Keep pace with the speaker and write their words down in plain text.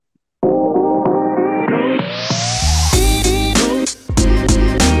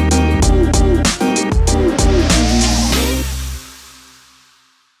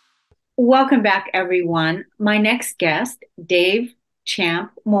Welcome back, everyone. My next guest, Dave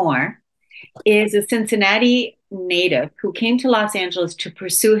Champ Moore, is a Cincinnati native who came to Los Angeles to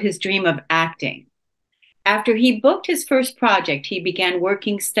pursue his dream of acting. After he booked his first project, he began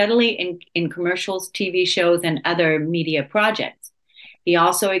working steadily in commercials, TV shows, and other media projects. He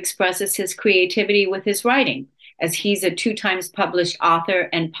also expresses his creativity with his writing, as he's a two times published author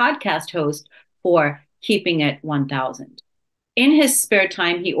and podcast host for Keeping It 1000. In his spare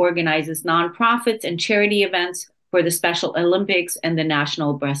time, he organizes nonprofits and charity events for the Special Olympics and the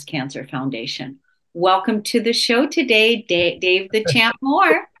National Breast Cancer Foundation. Welcome to the show today, Dave the Champ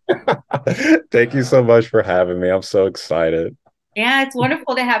Moore. Thank you so much for having me. I'm so excited. Yeah, it's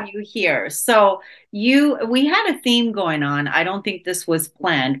wonderful to have you here. So we had a theme going on. I don't think this was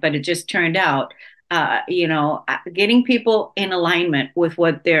planned, but it just turned out, getting people in alignment with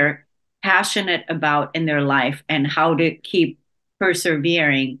what they're passionate about in their life and how to keep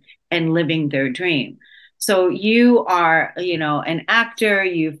persevering and living their dream. So you are, an actor,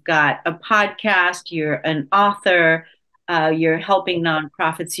 you've got a podcast, you're an author, you're helping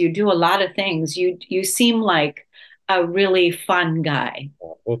nonprofits, you do a lot of things. You seem like a really fun guy.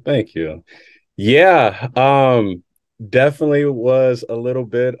 Well, thank you. Yeah, definitely was a little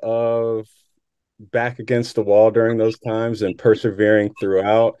bit of back against the wall during those times and persevering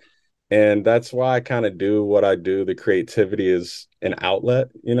throughout. And that's why I kind of do what I do. The creativity is an outlet,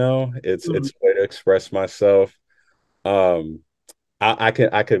 it's Mm. a way to express myself. Um, I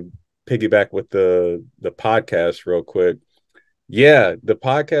could piggyback with the podcast real quick. Yeah, the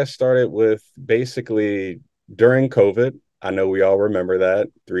podcast started with basically during COVID. I know we all remember that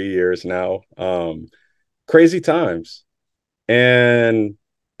 3 years now. Crazy times. And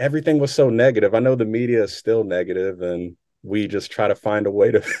everything was so negative. I know the media is still negative, and we just try to find a way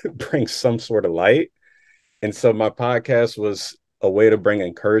to bring some sort of light. And so my podcast was a way to bring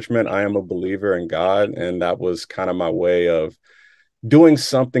encouragement. I am a believer in God, and that was kind of my way of doing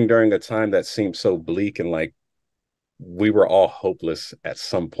something during a time that seemed so bleak and like we were all hopeless at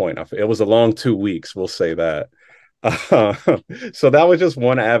some point. It was a long 2 weeks, we'll say that. Uh, so that was just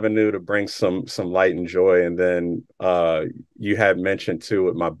one avenue to bring some light and joy. And then you had mentioned too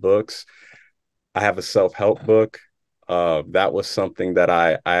with my books. I have a self-help book. That was something that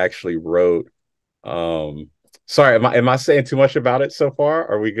I actually wrote. Sorry, am I saying too much about it so far?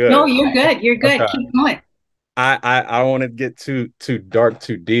 Are we No, good? you're good. You're good. Okay. Keep going. I don't want to get too dark,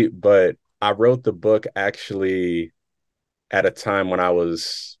 too deep, but I wrote the book actually at a time when I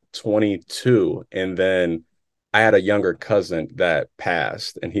was 22. And then I had a younger cousin that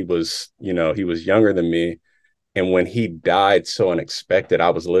passed, and he was younger than me. And when he died so unexpected,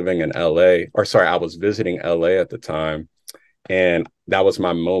 I was living in LA, or sorry, I was visiting LA at the time. And that was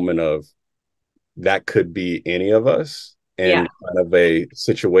my moment of that could be any of us, Yeah. and kind of a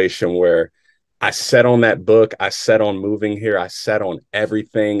situation where I set on that book, I set on moving here, I set on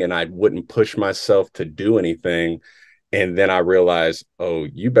everything, and I wouldn't push myself to do anything. And then I realized, oh,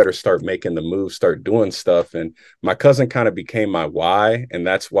 you better start making the move, start doing stuff. And my cousin kind of became my why. And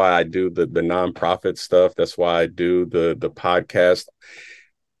that's why I do the nonprofit stuff. That's why I do the podcast.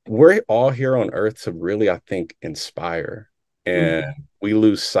 We're all here on earth to really, I think, inspire. And Mhm. we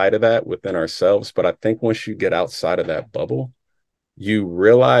lose sight of that within ourselves. But I think once you get outside of that bubble, you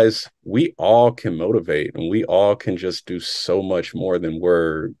realize we all can motivate, and we all can just do so much more than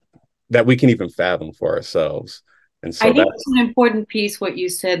that we can even fathom for ourselves. And I so think it's that's, an important piece what you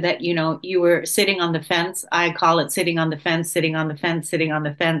said that, you were sitting on the fence. I call it sitting on the fence, sitting on the fence, sitting on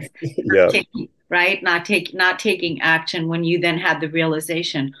the fence, not yeah, taking, right? Not taking action when you then had the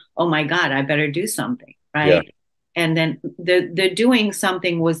realization, oh my God, I better do something, yeah, right? And then the doing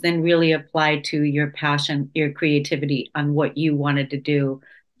something was then really applied to your passion, your creativity on what you wanted to do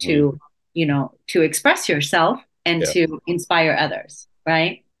to, mhm, to express yourself and yeah, to inspire others,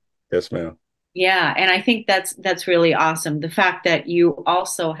 right? yes, ma'am. Yeah, and I think that's really awesome. The fact that you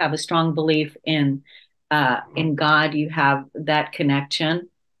also have a strong belief in God, you have that connection,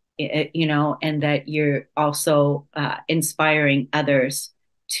 and that you're also inspiring others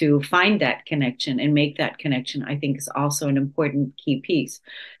to find that connection and make that connection, I think is also an important key piece.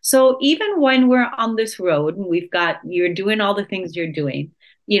 So even when we're on this road and you're doing all the things you're doing,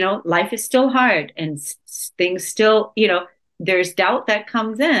 life is still hard and things still, there's doubt that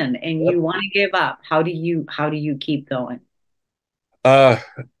comes in and you Yep. want to give up. How do you keep going? Uh,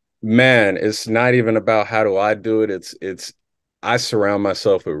 Man, it's not even about how do I do it. It's I surround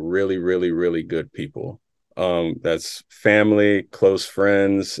myself with really, really, really good people. That's family, close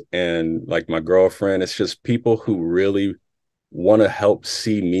friends, and like my girlfriend. It's just people who really want to help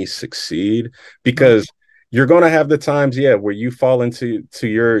see me succeed Mhm. because you're going to have the times, yeah, where you fall into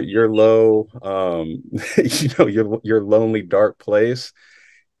your low, your lonely dark place,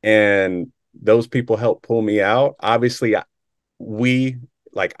 and those people help pull me out. Obviously, we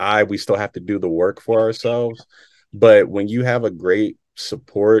we still have to do the work for ourselves, but when you have a great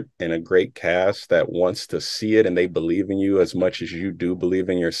support and a great cast that wants to see it and they believe in you as much as you do believe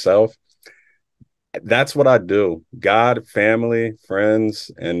in yourself, that's what I do. God, family,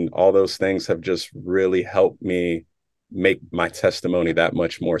 friends, and all those things have just really helped me make my testimony that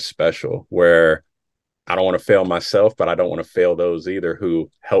much more special, where I don't want to fail myself, but I don't want to fail those either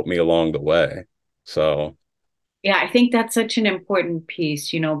who helped me along the way. So, Yeah, I think that's such an important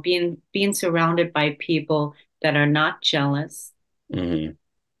piece, being surrounded by people that are not jealous, mhm.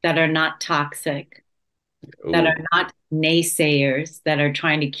 that are not toxic, that Ooh, are not naysayers, that are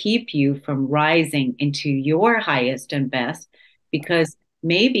trying to keep you from rising into your highest and best, because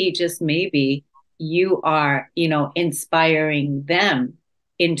maybe, just maybe, you are, inspiring them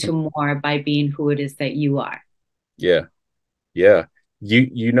into more by being who it is that you are. yeah, yeah.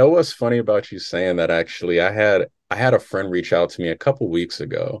 You know what's funny about you saying that? Actually, I had a friend reach out to me a couple weeks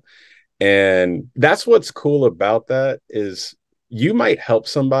ago, and that's what's cool about that is you might help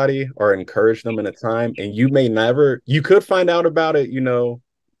somebody or encourage them in a time, and you could find out about it,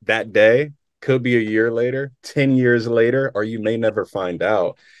 that day, could be a year later, 10 years later, or you may never find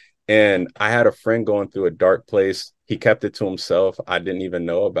out. And I had a friend going through a dark place. He kept it to himself. I didn't even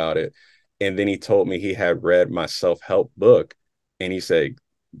know about it. And then he told me he had read my self-help book. And he said,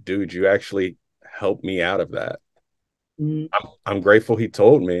 dude, you actually helped me out of that. Mm. I'm grateful he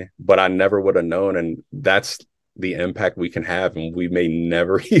told me, but I never would have known. And that's the impact we can have. And we may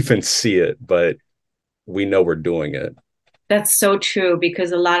never even see it, but we know we're doing it. That's so true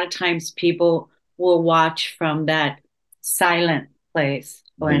because a lot of times people will watch from that silent place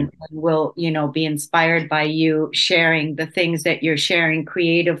Mm-hmm. and will, be inspired by you sharing the things that you're sharing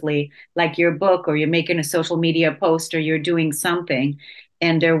creatively, like your book, or you're making a social media post, or you're doing something,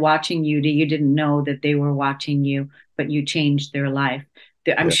 and they're watching you. You didn't know that they were watching you, but you changed their life.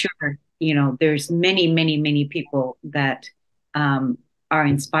 I'm Yeah, sure, there's many, many, many people that um, are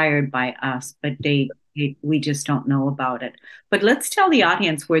inspired by us, but we just don't know about it. But let's tell the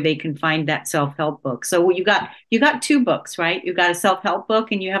audience where they can find that self-help book. So you got two books, right? You got a self-help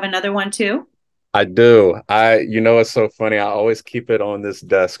book and you have another one too? I do. It's so funny. I always keep it on this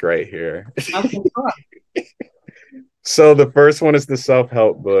desk right here. Okay, cool. So the first one is the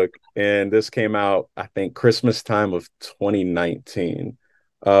self-help book, and this came out, I think, Christmas time of 2019.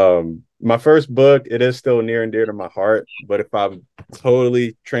 My first book, it is still near and dear to my heart, but if I'm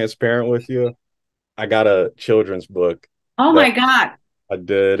totally transparent with you, I got a children's book Oh that my God. I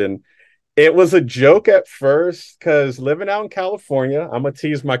did, and it was a joke at first because living out in California, I'm gonna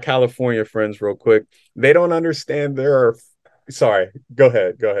tease my California friends real quick. They don't understand there are. Sorry, go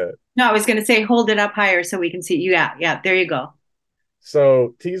ahead, go ahead. No, I was going to say hold it up higher so we can see. Yeah, yeah, there you go.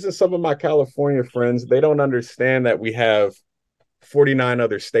 So teasing some of my California friends, they don't understand that we have 49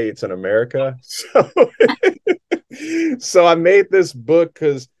 other states in America. So I made this book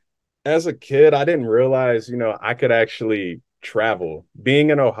because as a kid, I didn't realize, I could actually travel.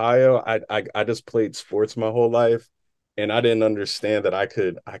 Being in Ohio, I just played sports my whole life, and I didn't understand that I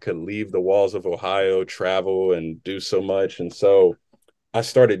could leave the walls of Ohio, travel, and do so much. And so I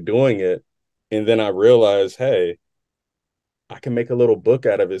started doing it, and then I realized, hey, I can make a little book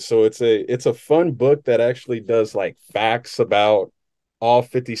out of it. So it's a fun book that actually does like facts about all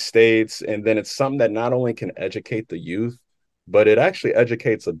 50 states, and then it's something that not only can educate the youth, but it actually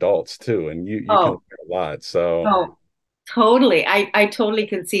educates adults too, and you can Oh, learn a lot. So oh, totally. I totally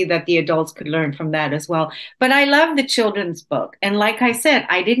could see that the adults could learn from that as well. But I love the children's book. And like I said,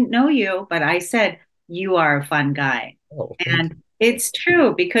 I didn't know you, but I said you are a fun guy. oh, thank And it's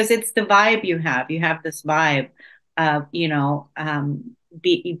true because it's the vibe you have. You have this vibe of, being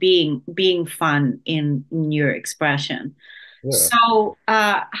fun in your expression. you. Yeah. So,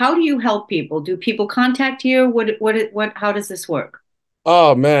 how do you help people? Do people contact you? How does this work?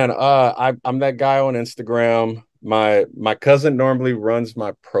 Oh man, I'm that guy on Instagram. My cousin normally runs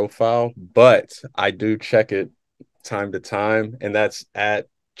my profile, but I do check it time to time, and that's at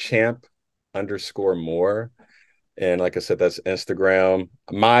champ_more. And like I said, that's Instagram.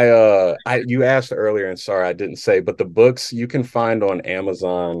 You asked earlier, and sorry I didn't say, but the books you can find on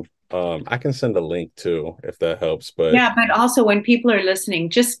Amazon. I can send a link too if that helps. But Yeah, but also when people are listening,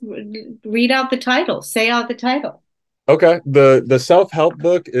 just read out the title, say out the title. okay, the self-help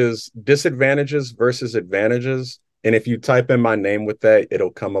book is Disadvantages versus Advantages. And if you type in my name with that,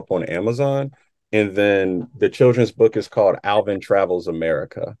 it'll come up on Amazon. And then the children's book is called Alvin Travels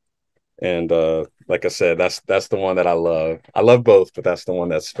America. And like I said, that's the one that I love. I love both, but that's the one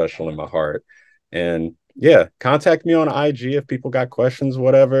that's special in my heart. And yeah, contact me on IG if people got questions,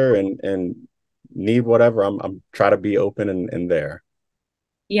 whatever, and need whatever. I'm try to be open and there.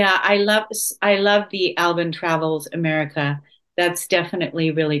 Yeah, I love the Alvin Travels America. That's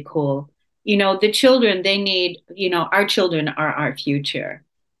definitely really cool. You know, the children, they need, you know, our children are our future,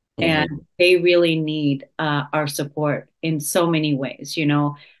 and Hmm. they really need our support in so many ways. You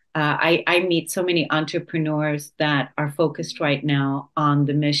know, I meet so many entrepreneurs that are focused right now on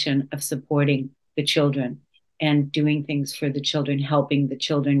the mission of supporting the children and doing things for the children, helping the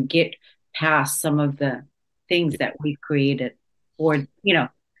children get past some of the things that we've created, or you know,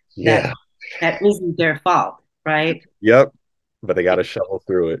 that Yeah. that isn't their fault, right? Yep. But they got to shovel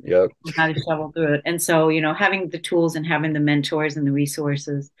through it. Yep. How to shovel through it. And so, you know, having the tools and having the mentors and the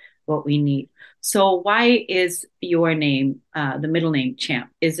resources, what we need. So, why is your name, the middle name Champ?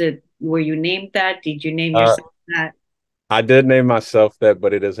 Is it, were you named that? Did you name Uh, yourself that? I did name myself that,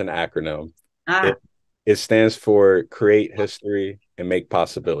 but it is an acronym. Ah, It it stands for create history and make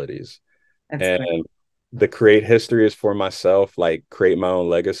possibilities. that's great. And the create history is for myself, like create my own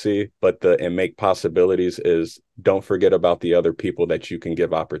legacy, but the and make possibilities is don't forget about the other people that you can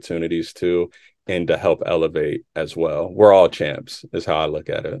give opportunities to and to help elevate as well. We're all champs, is how I look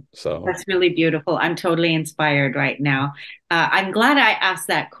at it. So That's really beautiful. I'm totally inspired right now. I'm glad I asked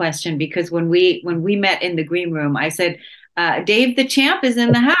that question because when we met in the green room, I said, "Dave the Champ is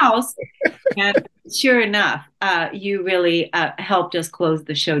in the house," and sure enough, you really helped us close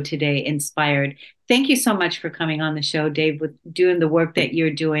the show today, inspired. Thank you so much for coming on the show, Dave, with doing the work that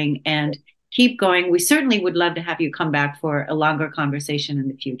you're doing, and keep going. We certainly would love to have you come back for a longer conversation in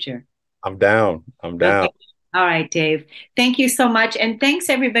the future. I'm down. I'm down. Okay. All right, Dave. Thank you so much. And thanks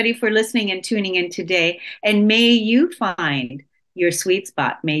everybody for listening and tuning in today. And may you find your sweet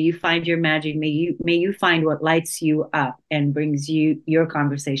spot. May you find your magic. May you find what lights you up and brings you your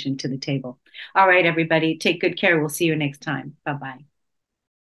conversation to the table. All right, everybody. Take good care. We'll see you next time. Bye-bye.